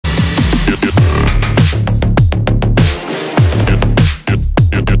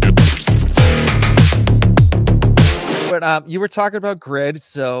But you were talking about grid.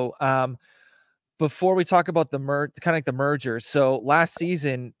 So before we talk about the merger. So last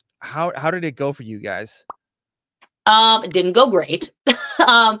season, how did it go for you guys? It didn't go great.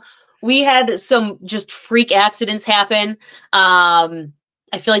 We had some just freak accidents happen.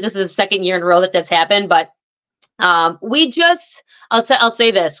 I feel like this is the second year in a row that that's happened, but I'll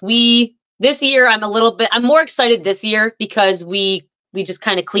say this. This year I'm more excited this year because we just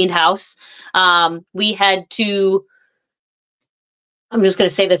kind of cleaned house. We had to, I'm just going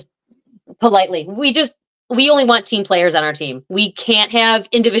to say this politely. We only want team players on our team. We can't have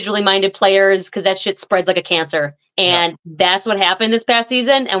individually minded players because that shit spreads like a cancer. And that's what happened this past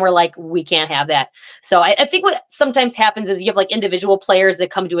season. And we're like, we can't have that. So I think what sometimes happens is you have like individual players that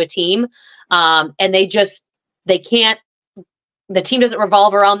come to a team and they can't, the team doesn't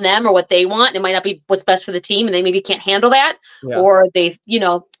revolve around them or what they want. It might not be what's best for the team and they maybe can't handle that or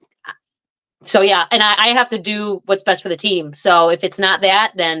so yeah. And I have to do what's best for the team. So if it's not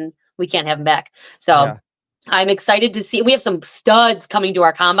that, then we can't have them back. So I'm excited to see. We have some studs coming to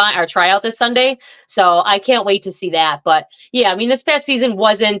our tryout this Sunday. So I can't wait to see that. But yeah, I mean, this past season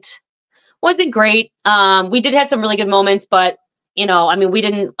wasn't great. We did have some really good moments, but I mean, we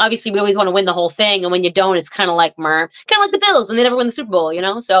always want to win the whole thing. And when you don't, it's kind of like the Bills when they never win the Super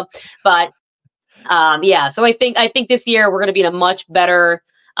Bowl, so, but yeah, so I think this year we're going to be in a much better,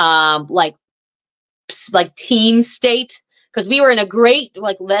 like team state. Because we were in a great,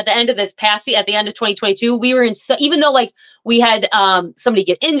 at the end of at the end of 2022, we were in, even though we had somebody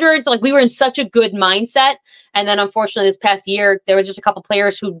get injured, so we were in such a good mindset. And then unfortunately this past year, there was just a couple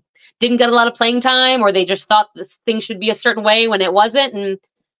players who didn't get a lot of playing time, or they just thought this thing should be a certain way when it wasn't. And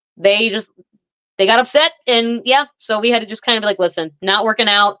they got upset. And yeah, so we had to just kind of be like, listen, not working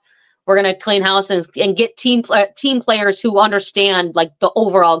out. We're going to clean house and get team players who understand the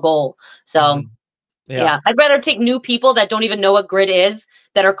overall goal. So yeah, I'd rather take new people that don't even know what grid is,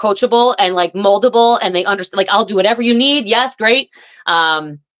 that are coachable and moldable, and they understand. I'll do whatever you need. Yes, great.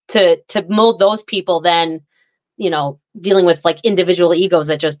 To mold those people than dealing with individual egos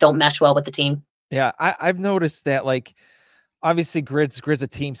that just don't mesh well with the team. Yeah, I've noticed that obviously grid's a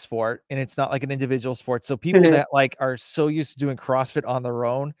team sport and it's not like an individual sport. So people that are so used to doing CrossFit on their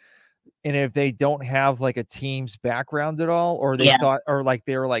own, and if they don't have a team's background at all, or they thought, or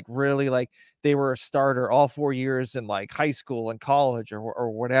they were really they were a starter all 4 years in high school and college or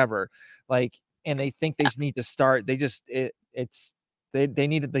whatever, and they think they just need to start. They just, they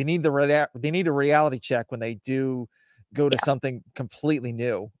need a reality check when they do go to something completely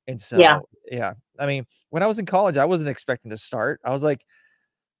new. And so, I mean, when I was in college, I wasn't expecting to start. I was like,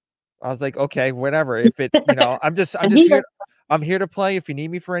 okay, whatever. If it, I'm just here. I'm here to play. If you need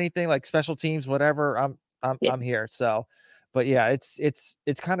me for anything, like special teams, whatever, I'm here. So, but yeah, it's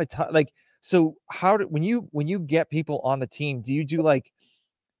kind of tough. So when you get people on the team, do you do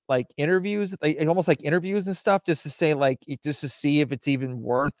interviews, almost like interviews and stuff, just to say just to see if it's even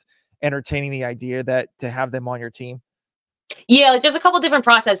worth entertaining the idea to have them on your team? Yeah, there's a couple different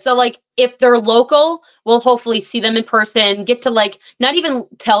processes. So if they're local, we'll hopefully see them in person, get to not even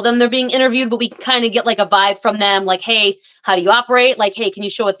tell them they're being interviewed, but we can kind of get a vibe from them. Hey, how do you operate? Hey, can you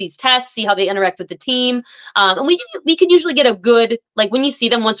show us these tests, see how they interact with the team? And we can usually get a good, when you see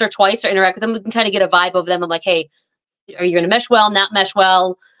them once or twice or interact with them, we can kind of get a vibe of them of hey, are you going to mesh well, not mesh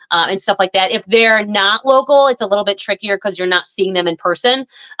well? And stuff like that. If they're not local, it's a little bit trickier because you're not seeing them in person.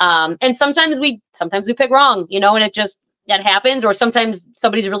 And sometimes we pick wrong, and that happens. Or sometimes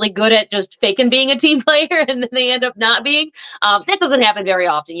somebody's really good at just faking being a team player and then they end up not being. That doesn't happen very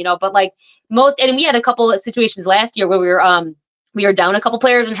often, but and we had a couple of situations last year where we were down a couple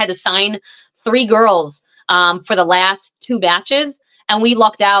players and had to sign 3 girls for the last 2 batches. And we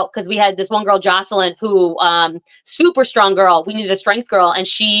lucked out because we had this one girl, Jocelyn, who super strong girl. We needed a strength girl. And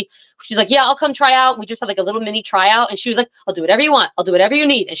she's like, yeah, I'll come try out. We just had a little mini tryout. And she was like, I'll do whatever you want. I'll do whatever you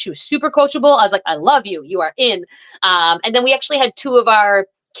need. And she was super coachable. I was like, I love you. You are in. And then we actually had 2 of our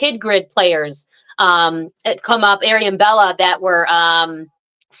kid grid players come up, Ari and Bella, that were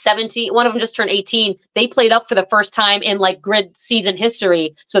 17. One of them just turned 18. They played up for the first time in grid season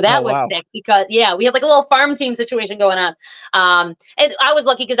history. So that was sick because we had a little farm team situation going on. And I was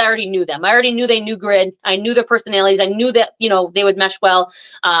lucky because I already knew them. I already knew they knew grid. I knew their personalities. I knew that, they would mesh well.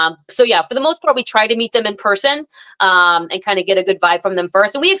 So yeah, for the most part, we try to meet them in person and kind of get a good vibe from them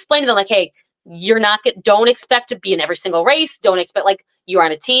first. And we explained to them hey, don't expect to be in every single race. Don't expect you're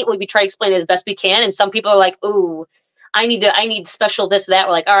on a team. We try to explain it as best we can. And some people are like, ooh, I need special this, that.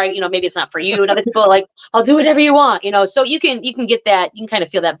 We're like, all right, maybe it's not for you. And other people are like, I'll do whatever you want, so you can get that, you can kind of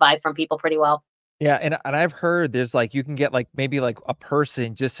feel that vibe from people pretty well. Yeah, and I've heard there's like you can get like maybe like a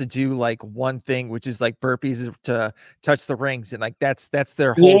person just to do like one thing, which is like burpees to touch the rings, and like that's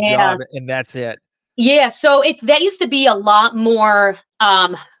their whole Yeah. job, and that's it. Yeah, so that used to be a lot more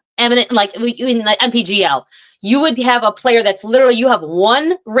eminent, like in the MPGL. You would have a player that's literally you have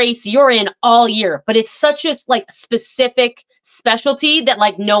one race you're in all year, but it's such a like specific specialty that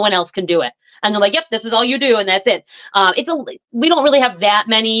like no one else can do it. And they're like, "Yep, this is all you do, and that's it." We don't really have that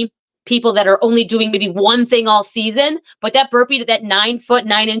many people that are only doing maybe one thing all season, but that burpee, that 9 foot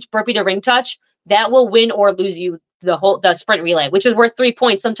 9 inch burpee to ring touch, that will win or lose you the sprint relay, which is worth 3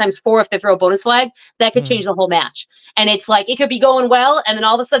 points, sometimes 4 if they throw a bonus flag. That could change the whole match. And it's like it could be going well, and then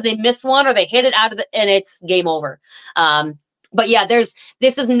all of a sudden they miss one or they hit it out of and it's game over. But yeah, this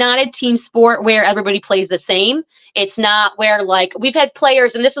is not a team sport where everybody plays the same. It's not where like we've had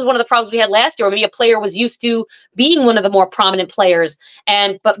players, and this was one of the problems we had last year, where maybe a player was used to being one of the more prominent players,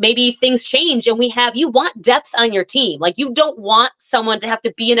 but maybe things change, and you want depth on your team. Like you don't want someone to have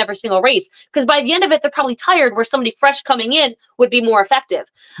to be in every single race, because by the end of it, they're probably tired, where somebody fresh coming in would be more effective.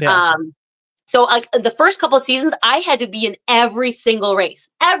 Yeah. So like the first couple of seasons, I had to be in every single race.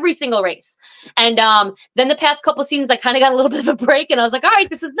 And then the past couple of seasons, I kind of got a little bit of a break, and I was like, all right,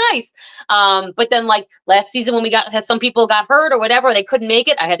 this is nice. But then like last season when some people got hurt or whatever, they couldn't make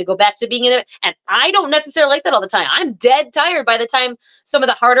it, I had to go back to being in it. And I don't necessarily like that all the time. I'm dead tired by the time some of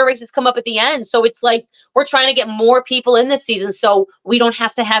the harder races come up at the end. So it's like we're trying to get more people in this season so we don't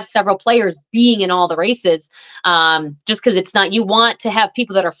have to have several players being in all the races. Just because it's not, you want to have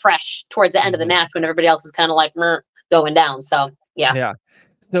people that are fresh towards the end of the match when everybody else is kind of like going down. So yeah.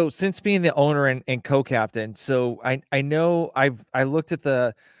 So since being the owner and co-captain, so I know I looked at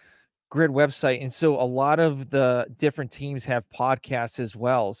the Grid website, and so a lot of the different teams have podcasts as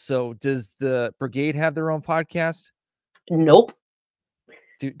well. So does the Brigade have their own podcast? Nope.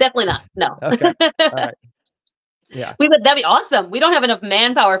 Definitely not. No. Okay. All right. Yeah. That'd be awesome. We don't have enough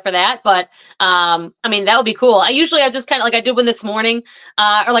manpower for that, but I mean, that would be cool. I just kind of like I did one this morning,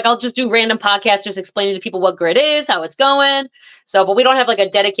 or like I'll just do random podcasts, just explaining to people what Grid is, how it's going. So, but we don't have like a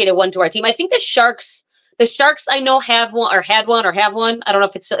dedicated one to our team. I think the Sharks I know have one or had one or have one. I don't know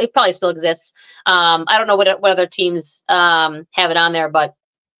if it probably still exists. I don't know what other teams have it on there, but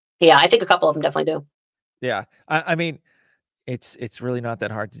yeah, I think a couple of them definitely do. Yeah. I mean, it's really not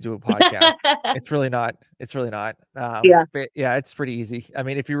that hard to do a podcast. It's really not. Yeah. But yeah, it's pretty easy. I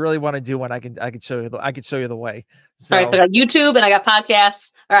mean, if you really want to do one, I could show you the way. So, all right, so I got YouTube and I got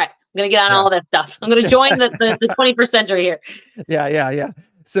podcasts. All right, I'm gonna get on all of that stuff. I'm gonna join the 21st century here. Yeah.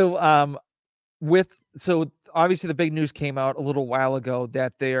 So so obviously the big news came out a little while ago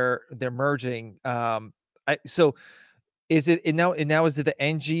that they're merging. So is it now is it the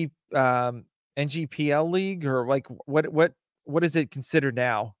NGPL league, or like what is it considered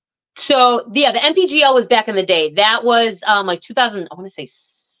now? So yeah, the MPGL was back in the day. That was like 2000. I want to say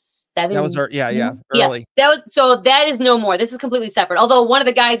 7. That was early. Yeah, that is no more. This is completely separate. Although one of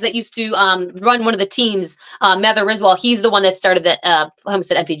the guys that used to run one of the teams, Mather Riswell, he's the one that started the I almost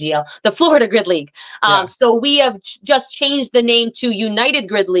said MPGL, the Florida Grid League. So we have just changed the name to United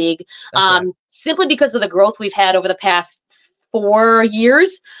Grid League, simply because of the growth we've had over the past 4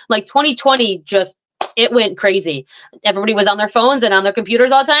 years. Like 2020 it went crazy. Everybody was on their phones and on their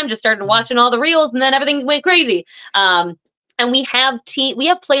computers all the time, just started watching all the reels, and then everything went crazy. And we have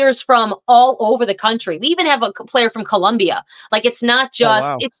players from all over the country. We even have a player from Colombia. Like it's not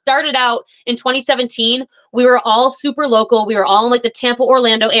just, It started out in 2017. We were all super local. We were all in like the Tampa,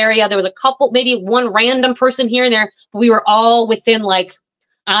 Orlando area. There was a couple, maybe one random person here and there, but we were all within like,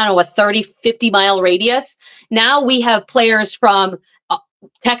 I don't know, a 30, 50-mile radius. Now we have players from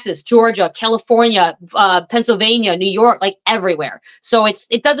Texas, Georgia, California, Pennsylvania, New York, like everywhere. So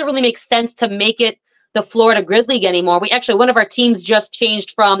it doesn't really make sense to make it the Florida Grid League anymore. We actually, one of our teams just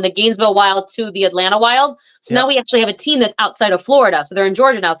changed from the Gainesville Wild to the Atlanta Wild. So now we actually have a team that's outside of Florida. So they're in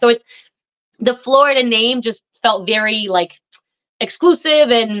Georgia now. So it's the Florida name just felt very like exclusive,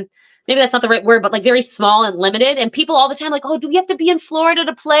 and maybe that's not the right word, but like very small and limited. And people all the time like, oh, do we have to be in Florida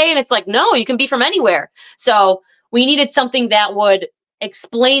to play? And it's like, no, you can be from anywhere. So we needed something that would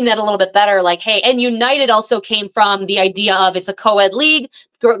explain that a little bit better. Like, hey, and United also came from the idea of it's a co-ed league.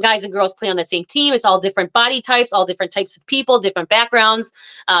 Guys and girls play on the same team. It's all different body types, all different types of people, different backgrounds.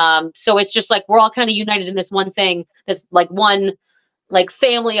 So it's just like we're all kind of united in this one thing, this like one like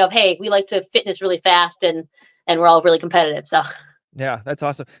family of, hey, we like to fitness really fast, and we're all really competitive. So yeah, that's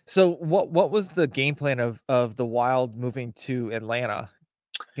awesome. So what was the game plan of the Wild moving to Atlanta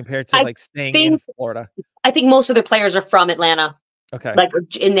compared to like staying in Florida? I think most of the players are from Atlanta. Okay. Like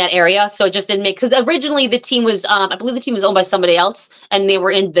in that area. So it just didn't make, because originally the team was, I believe the team was owned by somebody else, and they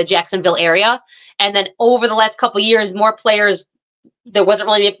were in the Jacksonville area. And then over the last couple of years, more players, there wasn't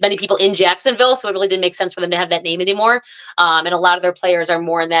really many people in Jacksonville, so it really didn't make sense for them to have that name anymore. And a lot of their players are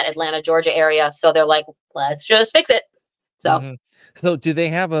more in that Atlanta, Georgia area. So they're like, let's just fix it. So, so do they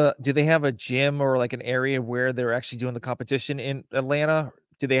have a gym or like an area where they're actually doing the competition in Atlanta?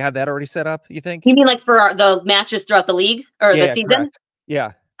 Do they have that already set up, you think? you mean like for the matches throughout the league or the season? Correct.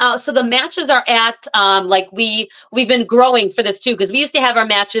 Yeah. So the matches are at like we've been growing for this too, because we used to have our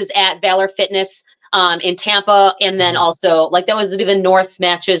matches at Valor Fitness in Tampa, and then also like that would be the North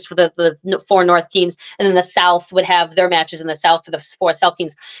matches for the 4 North teams, and then the South would have their matches in the South for the 4 South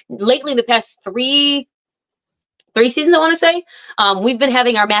teams. Lately, in the past three seasons, I want to say, we've been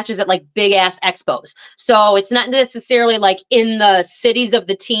having our matches at like big ass expos. So it's not necessarily like in the cities of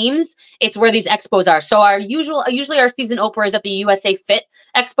the teams, it's where these expos are. So usually our season opener is at the USA Fit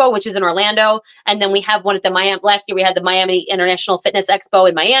Expo, which is in Orlando. And then we have one at the last year we had the Miami International Fitness Expo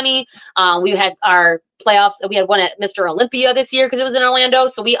in Miami. We had our playoffs. We had one at Mr. Olympia this year because it was in Orlando.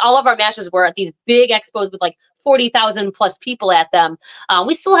 So all of our matches were at these big expos with like 40,000 plus people at them.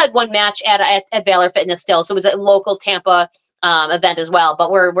 We still had one match at Valor Fitness still. So it was a local Tampa event as well.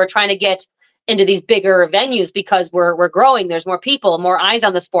 But we're trying to get into these bigger venues because we're growing. There's more people, more eyes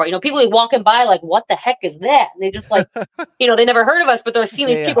on the sport. You know, people walking by like, what the heck is that? And they just like, you know, they never heard of us, but they're seeing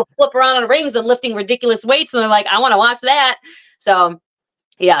these people flip around on rings and lifting ridiculous weights. And they're like, I want to watch that. So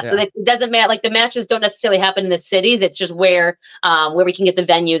so it doesn't matter. Like the matches don't necessarily happen in the cities. It's just where we can get the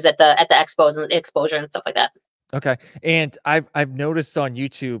venues at the expos and exposure and stuff like that. Okay. And I've noticed on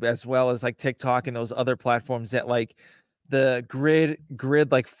YouTube as well as like TikTok and those other platforms that like the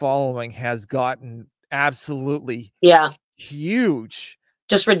grid like following has gotten absolutely huge.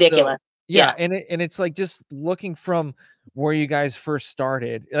 Just ridiculous. So, and it's like just looking from where you guys first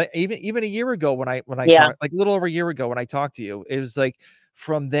started, like even a year ago when I talked, like a little over a year ago when I talked to you, it was like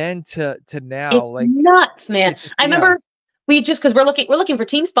from then to now, it's like nuts, man. I remember because we're looking for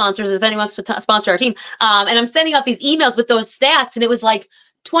team sponsors if anyone wants to sponsor our team. And I'm sending out these emails with those stats, and it was like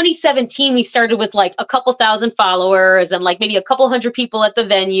 2017 we started with like a couple thousand followers and like maybe a couple hundred people at the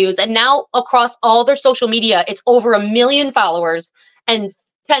venues, and now across all their social media it's over 1 million followers and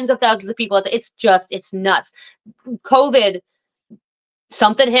tens of thousands of people it's nuts. COVID,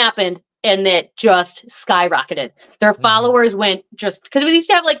 something happened and it just skyrocketed. Their followers went just because we used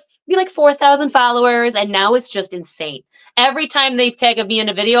to have like 4,000 followers, and now it's just insane. Every time they tag me in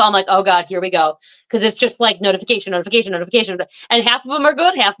a video, I'm like, oh God, here we go. Because it's just like notification. And half of them are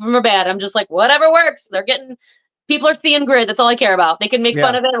good, half of them are bad. I'm just like, whatever works. People are seeing grid. That's all I care about. They can make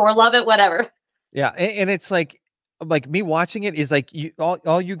fun of it or love it, whatever. Yeah. And it's like me watching it is like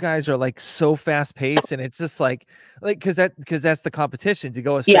all you guys are like so fast paced, and it's just like because that's the competition, to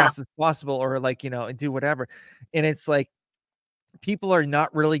go as fast as possible or like, you know, and do whatever. And it's like people are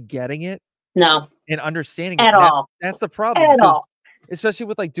not really getting it. No. And understanding at all. That's the problem. At all. Especially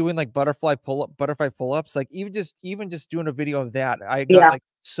with like doing like butterfly pull-ups, like even just doing a video of that, I got like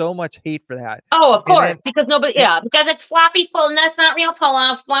so much hate for that. Oh, of course, because nobody, because it's floppy pull, and that's not real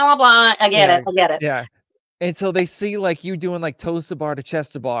pull-offs, blah blah blah. I get it. Yeah. And so they see like you doing like toes to bar to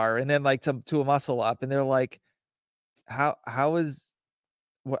chest to bar, and then like to a muscle up, and they're like, how is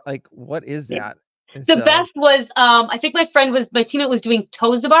what is that? And the best was I think my teammate was doing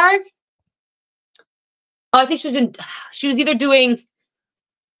toes to bar. Oh, I think she was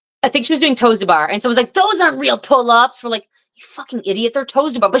doing toes to bar. And so I was like, those aren't real pull-ups. We're like, you fucking idiot, they're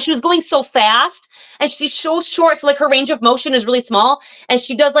toes to bar. But she was going so fast and she's so short. So like her range of motion is really small. And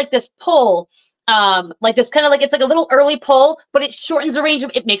she does like this pull, like this kind of like, it's like a little early pull, but it shortens the range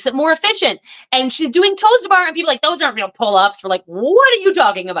it makes it more efficient. And she's doing toes to bar, and people are like, those aren't real pull-ups. We're like, what are you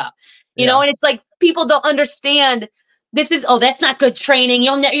talking about? You know, and it's like, people don't understand. This is, that's not good training.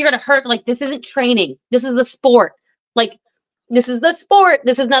 You're going to hurt. Like, this isn't training. This is the sport. Like, this is the sport.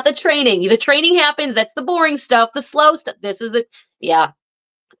 This is not the training. The training happens. That's the boring stuff, the slow stuff. This is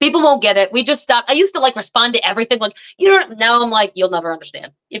people won't get it. We just stopped. I used to like respond to everything. Like, now I'm like, you'll never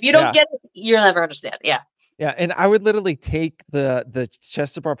understand. If you don't get it, you'll never understand. Yeah. Yeah. And I would literally take the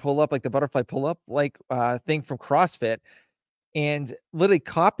chest to bar pull up, like the butterfly pull up, like thing from CrossFit, and literally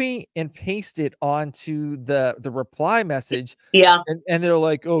copy and paste it onto the reply message. Yeah. And they're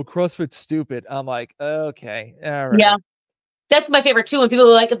like, oh, CrossFit's stupid. I'm like, okay. All right. Yeah. That's my favorite too. When people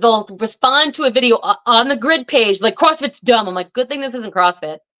are like, they'll respond to a video on the grid page, like, CrossFit's dumb. I'm like, good thing this isn't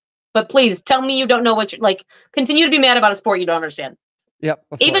CrossFit. But please tell me you don't know what you're like. Continue to be mad about a sport you don't understand. Yep.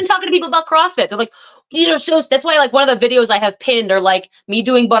 Even talking to people about CrossFit, they're like, that's why like one of the videos I have pinned are like me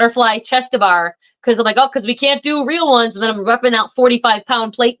doing butterfly chest to bar. Because I'm like, because we can't do real ones. And then I'm repping out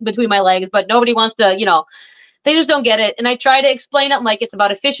 45-pound plate between my legs, but nobody wants to, they just don't get it. And I try to explain it like it's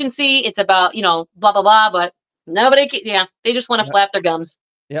about efficiency, it's about, you know, blah blah blah, but nobody, yeah, they just want to flap their gums.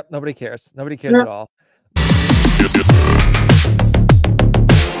 Yep, nobody cares. Nobody cares at all.